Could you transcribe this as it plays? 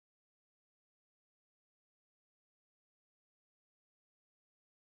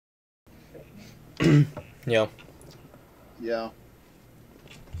Yo. Yo.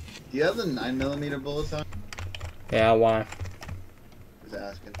 Do you have the 9mm bullets on? Yeah, why? Just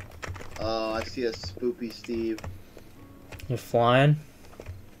asking. Oh, I see a spoopy Steve. You flying?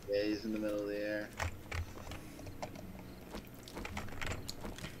 Yeah, he's in the middle of the air.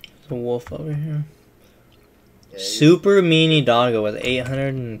 There's a wolf over here. Yeah, Super meanie doggo with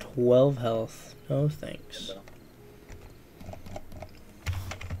 812 health. No thanks.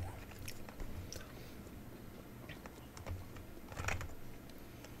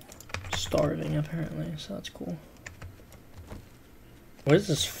 Starving apparently, so that's cool. What is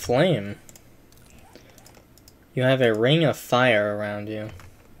this flame? You have a ring of fire around you.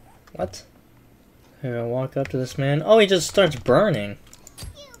 What? Here, I walk up to this man. Oh, he just starts burning.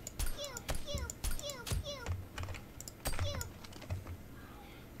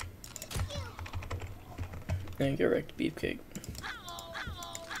 And get wrecked, beefcake.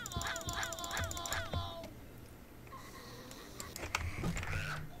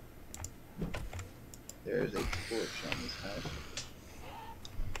 There's a torch on this house.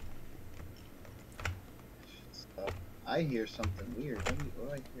 I hear something weird. What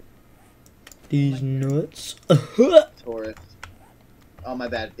do I hear? These nuts. Taurus. Oh, my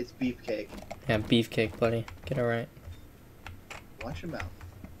bad. It's beefcake. Yeah, beefcake, buddy. Get it right. Watch your mouth.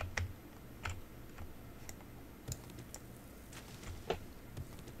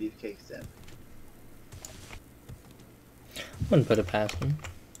 Beefcake's dead. Wouldn't put it past him.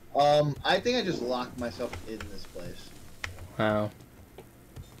 I think I just locked myself in this place. Wow.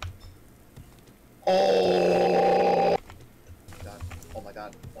 Oh! God. Oh my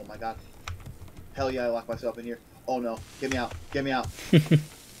god. Oh my god. Hell yeah, I locked myself in here. Oh no. Get me out. Get me out.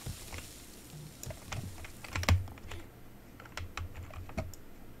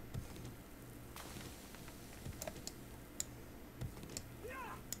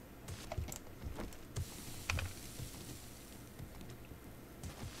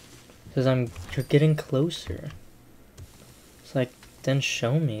 Because you're getting closer. It's like, then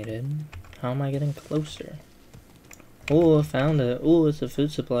show me, dude. How am I getting closer? Oh, I found it. Oh, it's a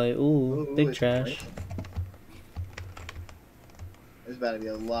food supply. Ooh, big trash. Great. There's about to be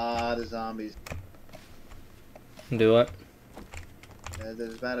a lot of zombies. Do it. Yeah,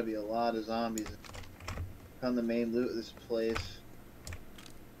 there's about to be a lot of zombies. Found the main loot of this place.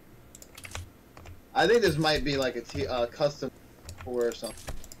 I think this might be like a custom or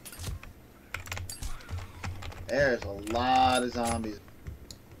something. There's a lot of zombies.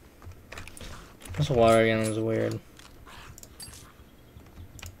 This water gun is weird.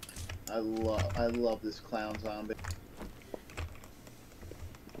 I love this clown zombie.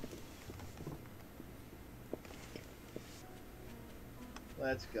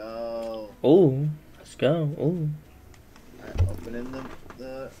 Let's go. Ooh, let's go. Ooh. Alright, opening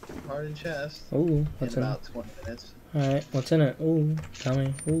the hardened chest. Ooh, what's in in about 20 minutes. Alright, what's in it? Ooh, tell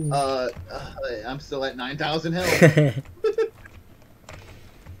me. Ooh. I'm still at 9,000 health.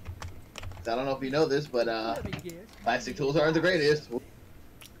 I don't know if you know this, but plastic tools aren't the greatest.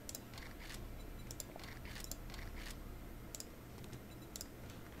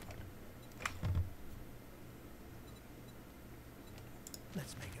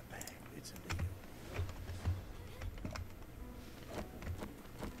 Let's make a bag. It's a deal.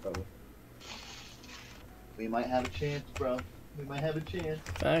 Bro. We might have a chance, bro. We might have a chance.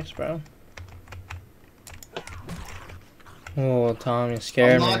 Facts, bro. Oh, Tom, you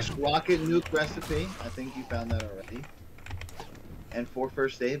scared me. Unlocks rocket nuke recipe. I think you found that already. And 4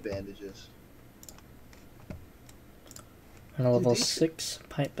 first aid bandages. And a level 6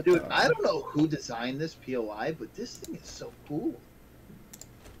 pipe baton. Dude, I don't know who designed this POI, but this thing is so cool.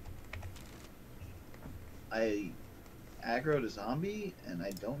 I aggroed a zombie, and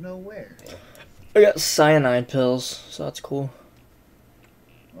I don't know where. I got cyanide pills, so that's cool.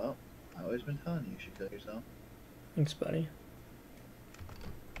 Well, I've always been telling you should kill yourself. Thanks, buddy.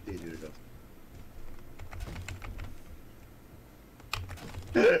 It's easier to go.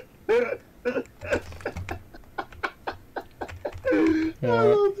 I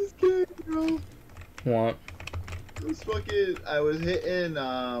love this game, bro. What? It was fucking. I was hitting.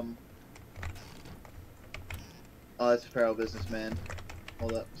 Oh, it's apparel businessman.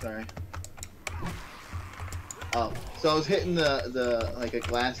 Hold up, sorry. Oh, so I was hitting the like a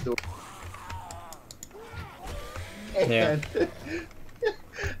glass door. Yeah.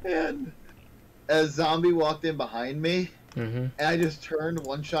 And a zombie walked in behind me, Mm-hmm. and I just turned,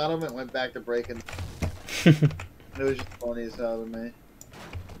 one shot him, and went back to breaking. It was just funny as hell to me.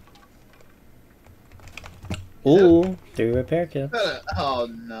 Ooh, 3 repair kits. Oh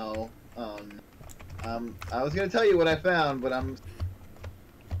no. I was gonna tell you what I found, but I'm.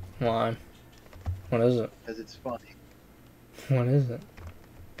 Why? What is it? Because it's funny. What is it?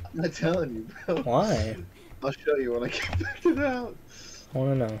 I'm not telling you, bro. Why? I'll show you when I get back to the house. I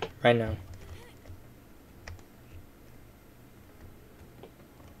wanna know. Right now.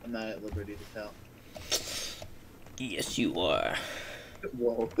 I'm not at liberty to tell. Yes, you are.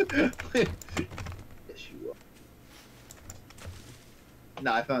 Whoa. Yes, you are.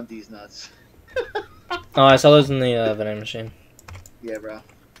 Nah, I found these nuts. Oh, I saw those in the vending machine. Yeah, bro.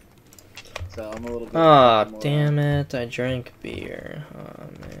 So I'm a little bit. Aw, damn it. I drank beer. Oh,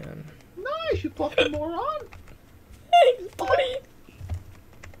 man. Nice, you fucking moron. Thanks, buddy.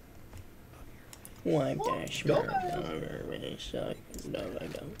 Why dash me?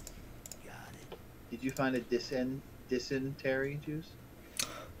 Did you find a dysentery juice?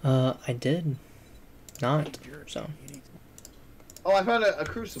 I did. Not, so. Oh, I found a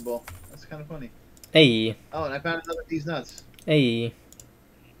crucible. That's kind of funny. Hey. Oh, and I found another of these nuts. Hey.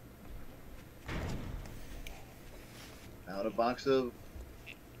 Found a box of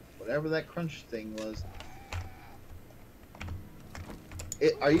whatever that crunch thing was.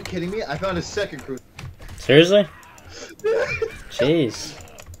 Are you kidding me? I found a second crucible. Seriously? Jeez.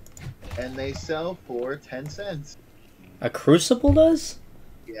 And they sell for 10 cents. A crucible does?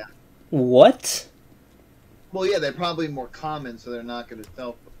 Yeah. What? Well, yeah, they're probably more common, so they're not going to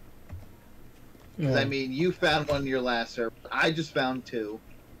sell. Because, I mean, you found one in your last server. I just found 2.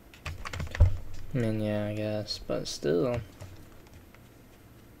 I mean, yeah, I guess, but still.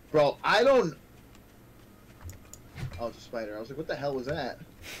 Bro, I don't... Oh, it's a spider. I was like, what the hell was that?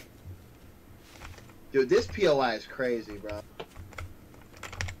 Dude, this POI is crazy, bro.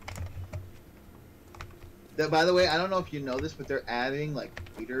 By the way, I don't know if you know this, but they're adding, like,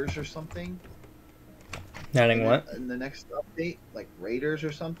 raiders or something. Adding what? In the next update, like, raiders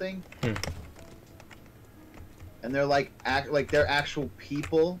or something. Hmm. And they're, like, they're actual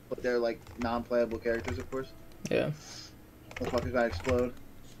people, but they're, like, non-playable characters, of course. Yeah. The fuck is that explode?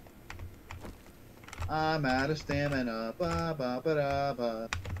 I'm out of stamina. Ba ba ba da ba.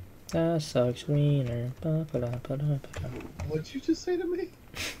 That sucks, wiener. Ba, ba, da, ba, da, ba, da. What'd you just say to me?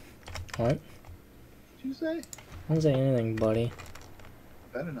 What? What'd you say? I didn't say anything, buddy.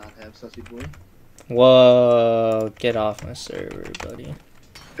 Better not have, sussy boy. Whoa, get off my server, buddy.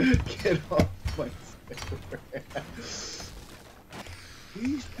 Get off my server.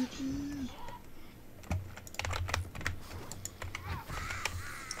 These bitches.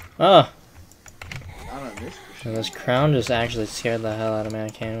 Ah! Not on this for And this crown just actually scared the hell out of me, I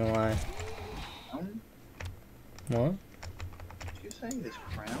can't even lie. Crown? What? Did you say this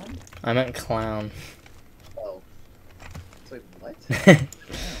crown? I meant clown. Oh. It's like, what?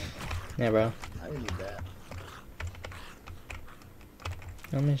 Yeah, bro. I didn't need that.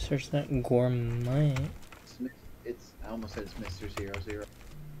 Let me search that gourmet. It's, I almost said it's Mr. 00.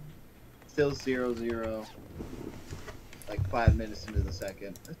 Still 00. Like 5 minutes into the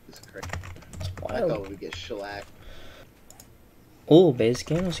second. This is crazy. I thought we'd get shellacked. Oh, base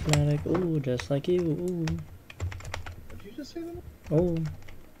game schematic. Oh, just like you. Ooh. What did you just say to me? Oh.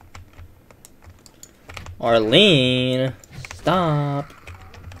 Arlene, stop.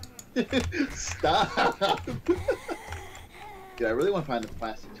 Stop! Dude, I really want to find the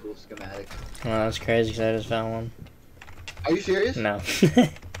plastic tool schematic. Oh, that's crazy because I just found one. Are you serious? No.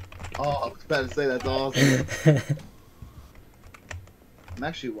 Oh, I was about to say that's awesome. I'm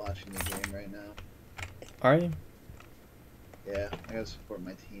actually watching the game right now. Are you? Yeah, I gotta support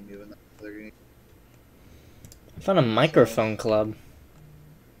my team even though they're gonna... I found a microphone club.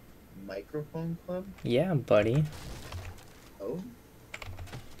 Microphone club? Yeah, buddy. Oh?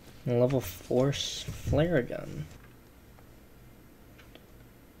 A level 4 flare gun.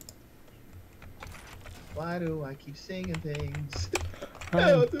 Why do I keep singing things?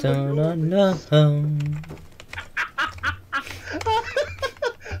 I do not know. I don't know.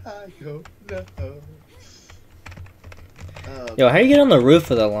 Yo, how do you get on the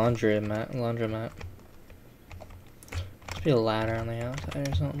roof of the laundromat? Must be a ladder on the outside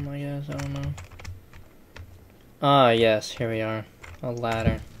or something, I guess. I don't know. Ah, yes, here we are. A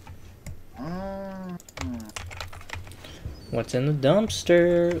ladder. What's in the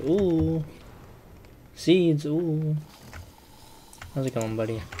dumpster? Ooh. Seeds, ooh. How's it going,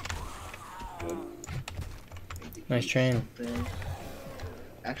 buddy? Nice train.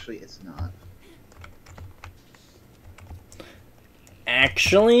 Actually, it's not.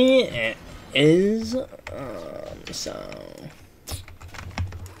 Actually, it is. So.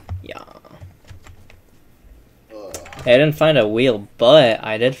 Yeah. I didn't find a wheel, but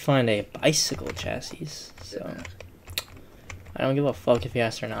I did find a bicycle chassis. So. I don't give a fuck if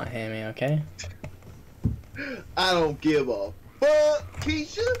yes or not, Hammy, okay? I don't give a fuck,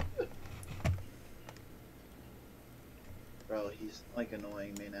 Keisha. Bro, he's like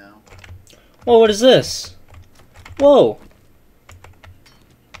annoying me now. Whoa, what is this? Whoa.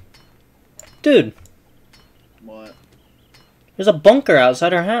 Dude, What? there's a bunker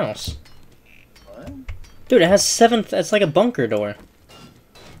outside our house. What? Dude, it has 7... It's like a bunker door.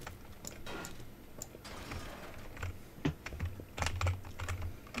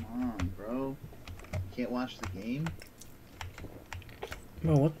 Come on, bro. You can't watch the game?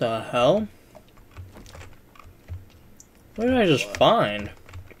 Bro, what the hell? What did I just What? find?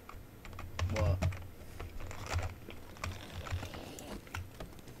 What?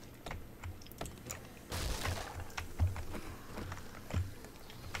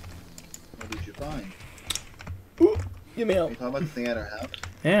 What did you find? Give me Are help. you talking about the thing at our house?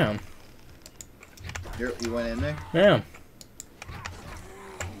 Yeah. You went in there? Yeah.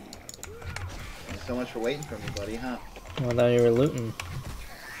 Thanks so much for waiting for me, buddy, huh? I thought you were looting.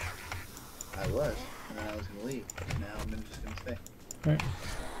 I was. And then I was gonna leave. Now I'm just gonna stay. Right.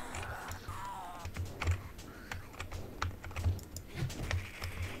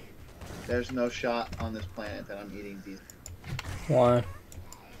 There's no shot on this planet that I'm eating these. Why?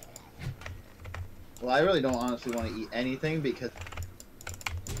 Well, I really don't honestly want to eat anything because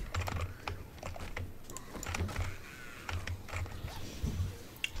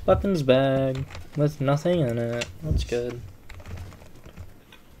Weapons bag with nothing in it. That's good.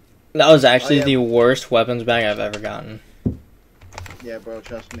 That was actually yeah. the worst weapons bag I've ever gotten. yeah, bro,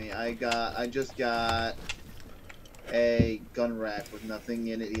 trust me. I just got a gun rack with nothing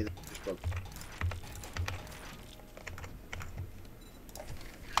in it either. Just broke.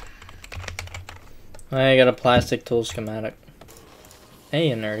 I got a plastic tool schematic.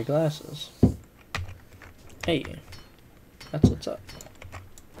 Hey, nerdy glasses. Hey, that's what's up.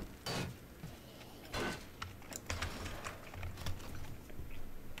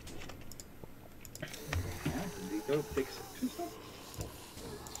 Did they go pick six or something?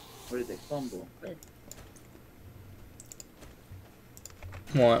 Or did they fumble?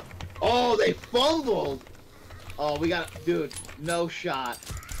 What? Oh, they fumbled! Oh, we got... Dude, no shot.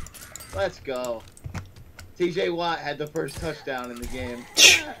 Let's go. TJ Watt had the first touchdown in the game.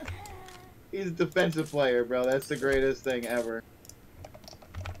 He's a defensive player, bro. That's the greatest thing ever.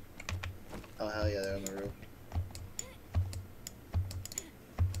 Oh, hell yeah, they're on the roof.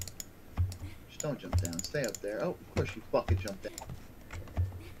 Just don't jump down. Stay up there. Oh, of course you fucking jumped down.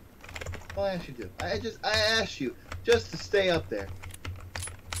 All I asked you to do. I asked you just to stay up there.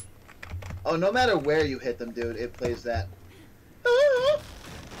 Oh, no matter where you hit them, dude, it plays that.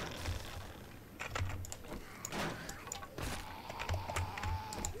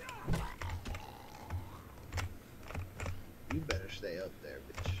 You better stay up there,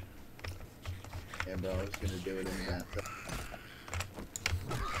 bitch. Yeah, bro, I was gonna do it in the bathtub.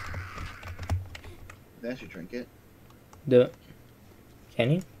 That should drink it. Do it.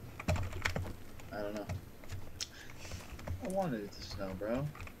 Can you? I don't know. I wanted it to snow, bro.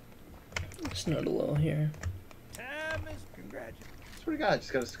 It snowed a little here. Thomas, congratulations. I swear to God, I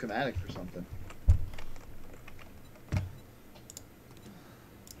just got a schematic for something.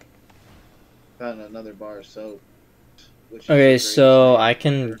 Found another bar of soap. Which is the Okay, greatest so thing I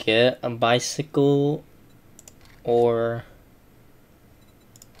can ever. get a bicycle or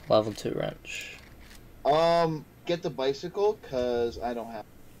level 2 wrench. Get the bicycle, cause I don't have.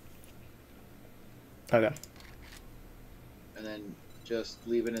 Okay. And then just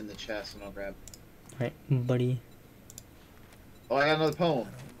leave it in the chest, and I'll grab. Alright, buddy. Oh, I got another poem.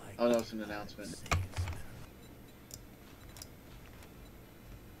 I Oh don't no, like it's an announcement. salesmen.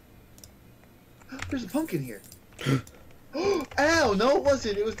 There's a pumpkin here. Ow! No, it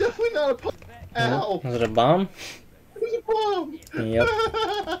wasn't. It was definitely not a pumpkin. Ow! Was it a bomb? It was a bomb. Yep.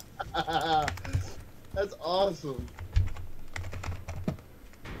 That's awesome.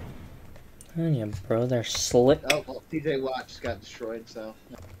 Oh, yeah, bro, they're slick. Oh, well, TJ Watt just got destroyed, so.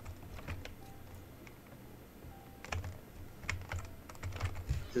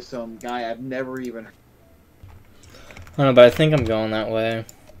 To some guy I've never even heard. I don't know, but I think I'm going that way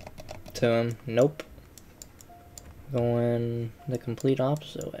to him. Nope. Going the complete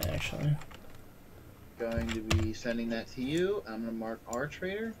opposite way, actually. Going to be sending that to you. I'm gonna mark our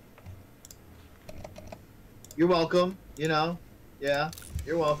trader. You're welcome. You know, yeah,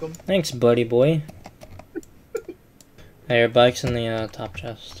 you're welcome. Thanks, buddy boy. Hey, your bike's in the top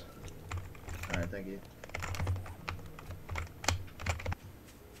chest. All right, thank you.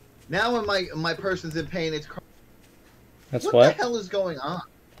 Now when my person's in pain, it's That's what what? the hell is going on?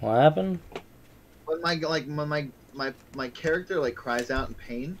 What happened? When my character like cries out in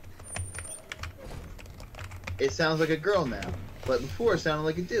pain, it sounds like a girl now. But before it sounded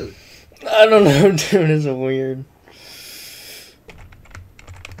like a dude. I don't know, dude. It's weird.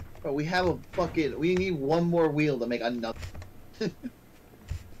 Bro, we have a fucking. We need one more wheel to make another. Where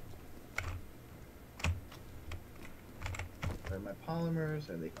are my polymers?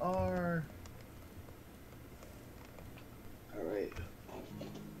 There they are. Alright.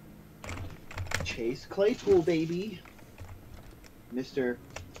 Chase Claypool, baby. Mr.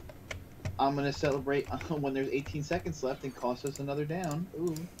 I'm gonna celebrate when there's 18 seconds left and cost us another down.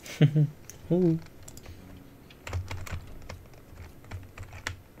 Ooh. Ooh.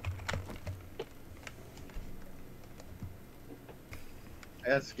 I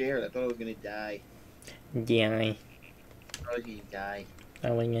got scared. I thought I was gonna die. Die. I thought I was gonna die.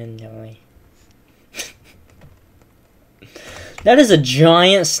 I was gonna die. That is a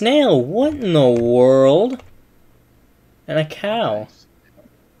giant snail. What in the world? And a cow.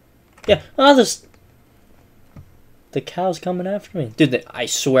 Yeah. Oh, this. The cow's coming after me, dude. I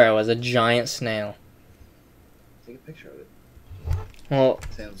swear it was a giant snail. Take a picture of it. Well,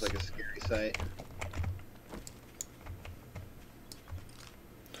 Sounds like a scary sight.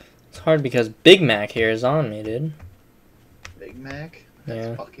 it's hard because Big Mac here is on me, dude. Big Mac? That's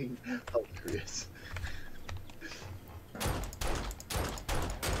Yeah. fucking hilarious.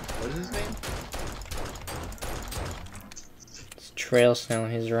 What is his name? It's trail snail.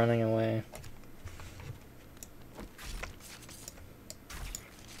 He's running away.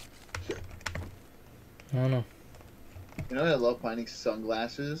 I don't know. You know, I love finding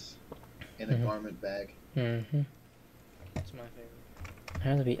sunglasses in a garment bag. Mm-hmm. That's my favorite. I'd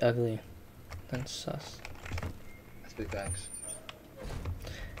rather be ugly than sus. That's big facts.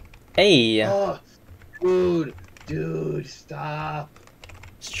 Hey! Oh, dude, stop.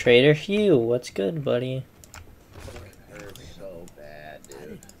 It's Trader Hugh. What's good, buddy? Fucking hurts so bad,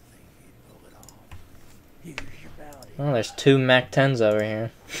 dude. Oh, there's 2 Mac 10s over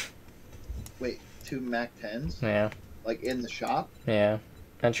here. Wait, 2 Mac 10s? Yeah. Like in the shop? Yeah.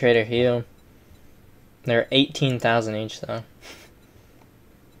 At Trader Hugh. They're 18,000 each, though.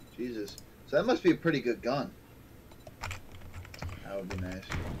 Jesus. So that must be a pretty good gun. That would be nice.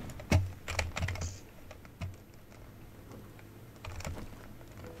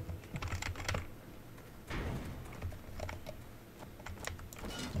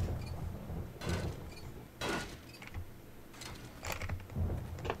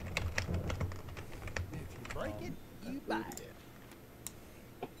 If you like it, you buy it.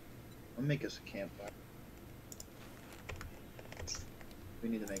 I'll make us a campfire. We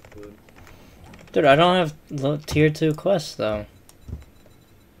need to make food. Dude, I don't have tier 2 quests, though.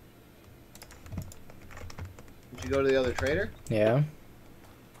 Did you go to the other trader? Yeah.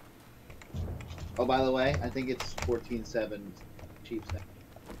 Oh, by the way, I think it's 14.7 cheap snack.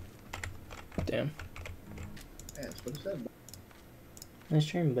 Damn. Yeah, that's what it said. Nice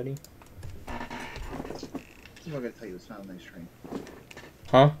stream, buddy. This is what I'm gonna tell you, it's not a nice train.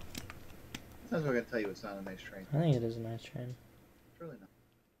 Huh? That's what I'm gonna tell you, it's not a nice train. I think it is a nice stream.